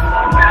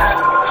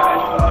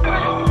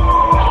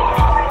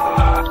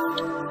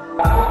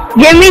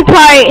 Jimmy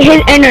probably,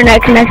 his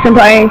internet connection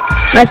probably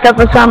messed up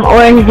or something,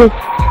 or he just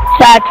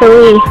tried to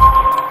leave.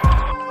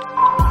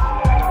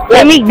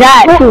 Jimmy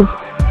died too.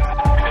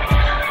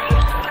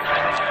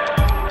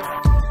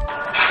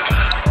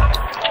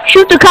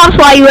 Shoot the cops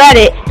while you at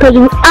it, cause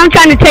I'm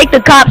trying to take the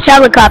cops'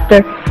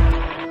 helicopter.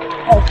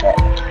 Okay.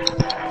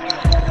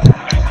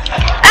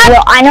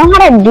 Well, I know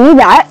how to do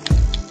that.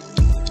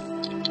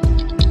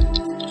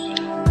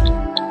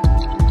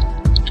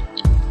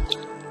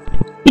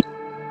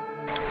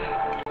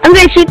 I'm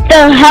gonna shoot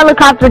the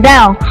helicopter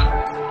down.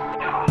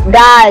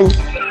 Guys,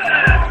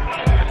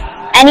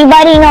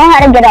 anybody know how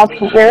to get up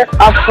here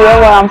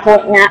where I'm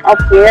pointing at, up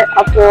here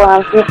where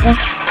I'm shooting?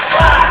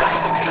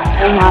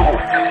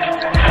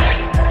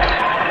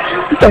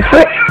 What the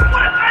frick?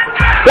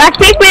 Black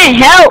Pikmin,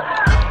 help!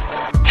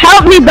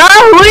 Help me, bro!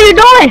 What are you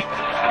doing?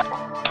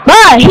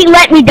 Bro, he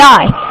let me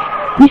die.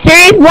 You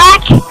serious,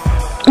 Black?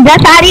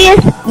 That's how it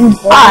is?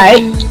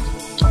 Alright.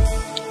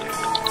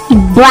 You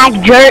black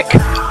jerk.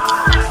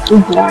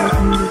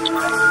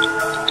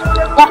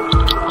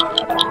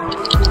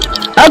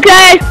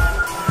 Okay.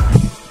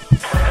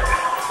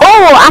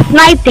 Oh, I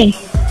sniped him.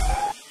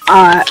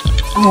 Alright.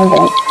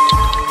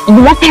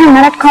 Did that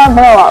paramedic car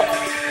blow up?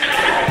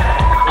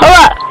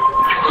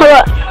 Hold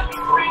up.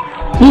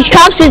 These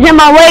cops is in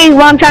my way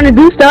while I'm trying to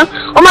do stuff.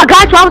 Oh my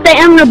gosh, why would they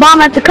aim the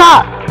bomb at the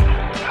cop?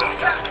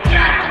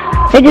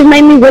 They just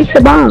made me waste the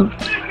bomb.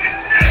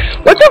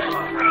 What the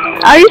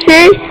Are you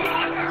serious?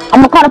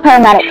 I'm gonna call the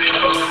paramedic.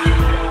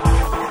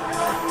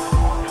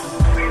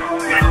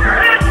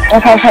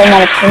 Okay,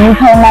 paramedics. We need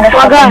paramedics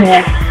up in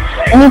here.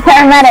 We need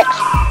paramedics.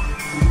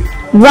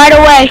 Right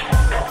away.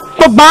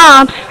 For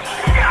bombs.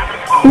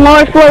 More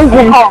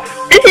explosions. Oh.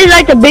 This is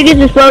like the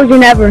biggest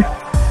explosion ever.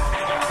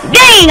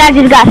 Dang, I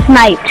just got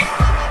sniped.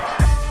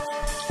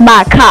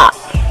 By a cop.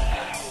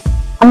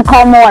 I'm gonna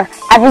call more.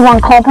 Everyone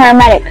call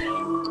paramedics.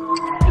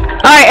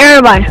 Alright,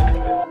 everybody.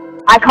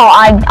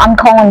 I'm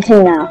calling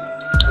 2 now.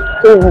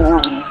 2 is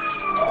annoying.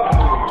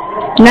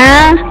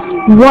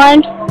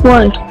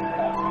 911.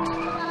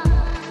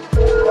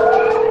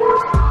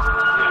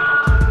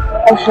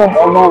 Oh shit, it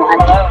won't let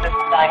me.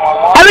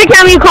 Every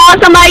time you call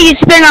somebody, you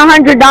spend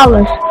 $100.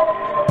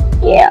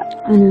 Yeah.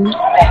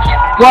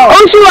 Whoa.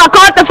 Oh shoot, I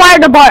called the fire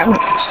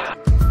department.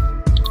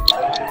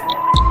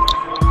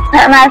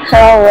 Paramedics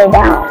are all the way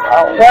down.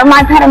 Oh, where are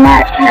my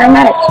paramedics?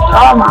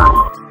 Oh my.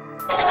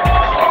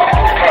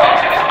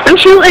 I'm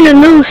shooting the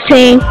news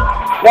team.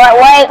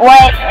 Wait.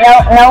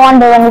 No one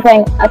do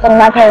anything. I think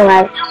my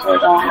paramedics are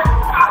going.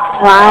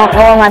 Well, I don't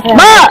know where my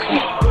paramedics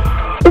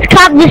are. This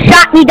cop just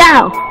shot me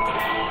down.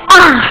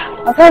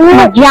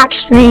 My jack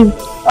stream.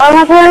 Where are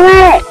my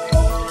paramedics?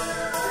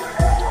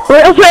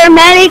 Where are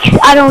paramedics?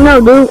 I don't know,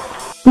 dude.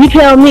 You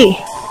tell me.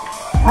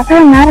 My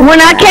paramedics.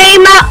 When I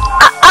came out,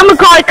 I'm gonna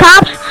call the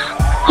cops.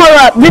 Hold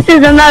up, this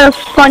is another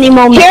funny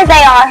moment. Here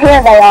they are.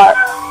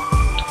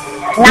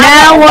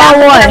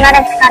 911.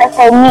 Paramedics gotta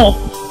save me.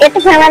 Get the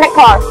paramedic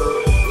car.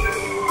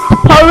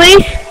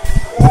 Police?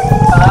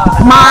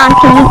 Mom,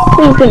 can you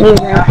please get me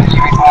there?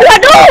 What I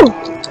do?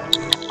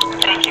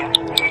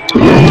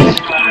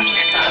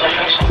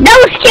 That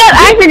was Skip. I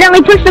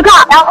accidentally pushed the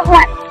cop. That was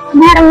my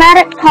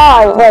paramedic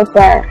car right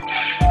there.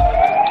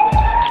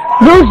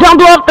 Dudes, don't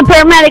blow up the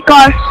paramedic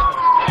car.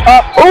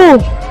 Ooh.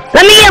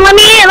 Let me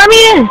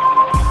in.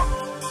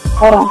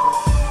 Hold on.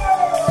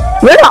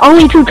 We're the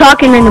only two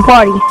talking in the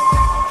party.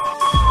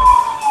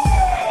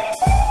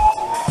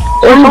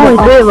 There's only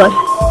 3 of us.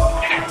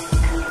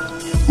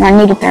 I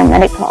need a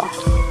paramedic car.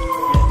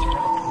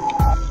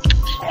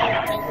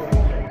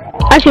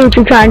 I see what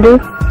you're trying to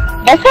do.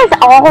 This is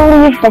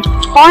always the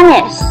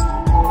funnest.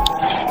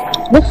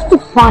 This is the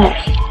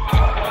funnest.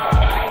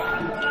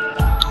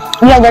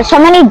 Yeah, there's so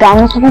many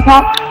guns in the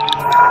top.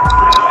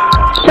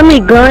 So many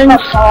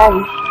guns.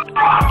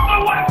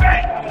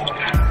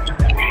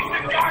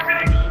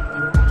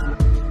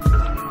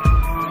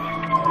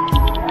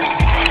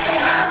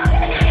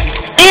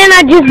 And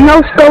I just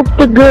no-scoped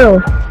the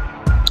girl.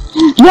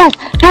 Yes,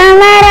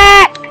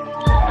 paramedic!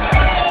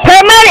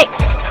 Paramedic!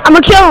 I'm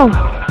gonna kill him.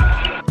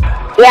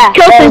 Yeah,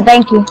 Kill him.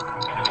 thank you.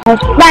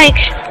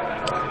 Thanks.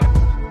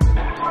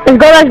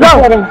 Let's go.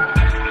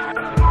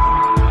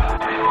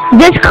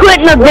 This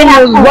couldn't have been the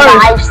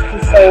worst.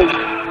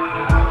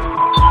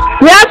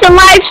 We have some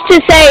lives to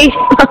save.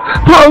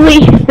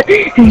 Police.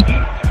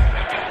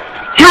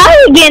 How are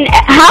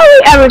we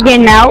ever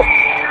getting out?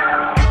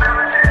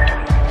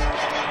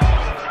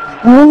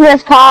 Move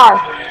this car.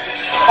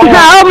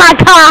 Oh my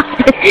god.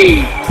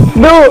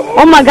 Dude,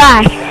 oh my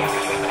gosh.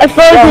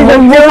 Explosions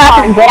are still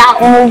happening. Get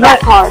out and move that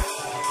car.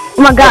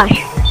 Oh my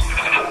gosh.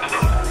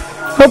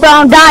 Hope I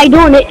don't die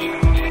doing it.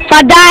 If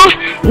I die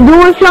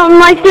doing something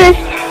like this,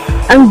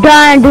 I'm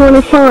dying doing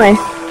it fun.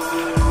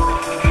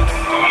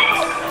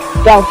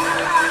 Go.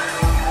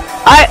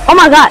 Alright, oh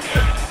my god.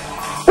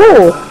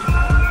 Ooh.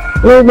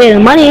 A little bit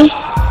of money.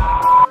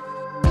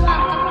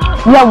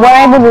 Yeah, we're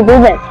able to do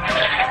this.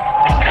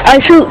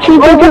 Alright, shoot.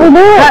 We're able to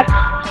do it.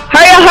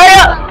 Hurry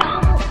up.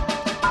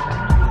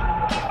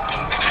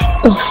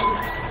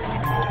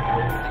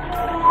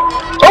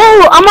 Oh,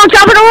 I'm on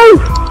top of the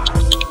roof.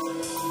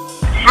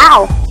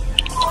 How?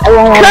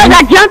 Cause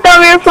I jumped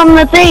over here from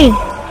the thing.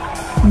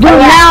 Dude,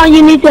 now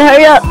you need to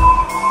hurry up.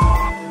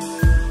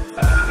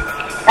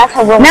 That's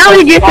a real Now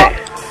we just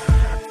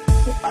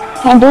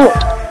can't do it.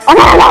 Oh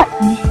no.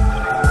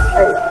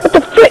 What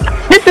the frick?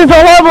 This is a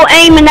horrible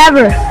aiming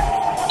ever.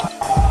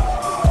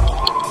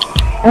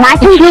 Am I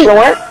too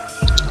short?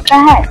 Go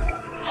ahead.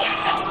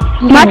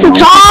 Am I too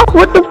tall?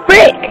 What the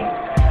frick?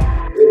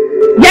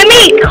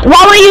 Demi,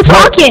 why were you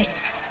talking?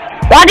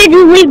 Why did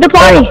you leave the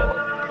party?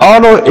 Oh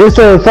no, it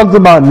says something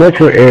about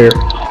natural air.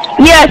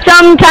 Yeah,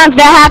 sometimes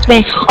that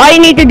happens. All you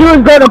need to do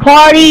is go to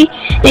party,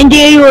 and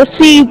then you will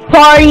see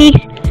party.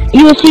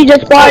 You will see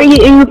just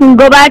party, and you can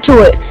go back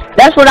to it.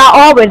 That's what I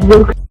always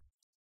do.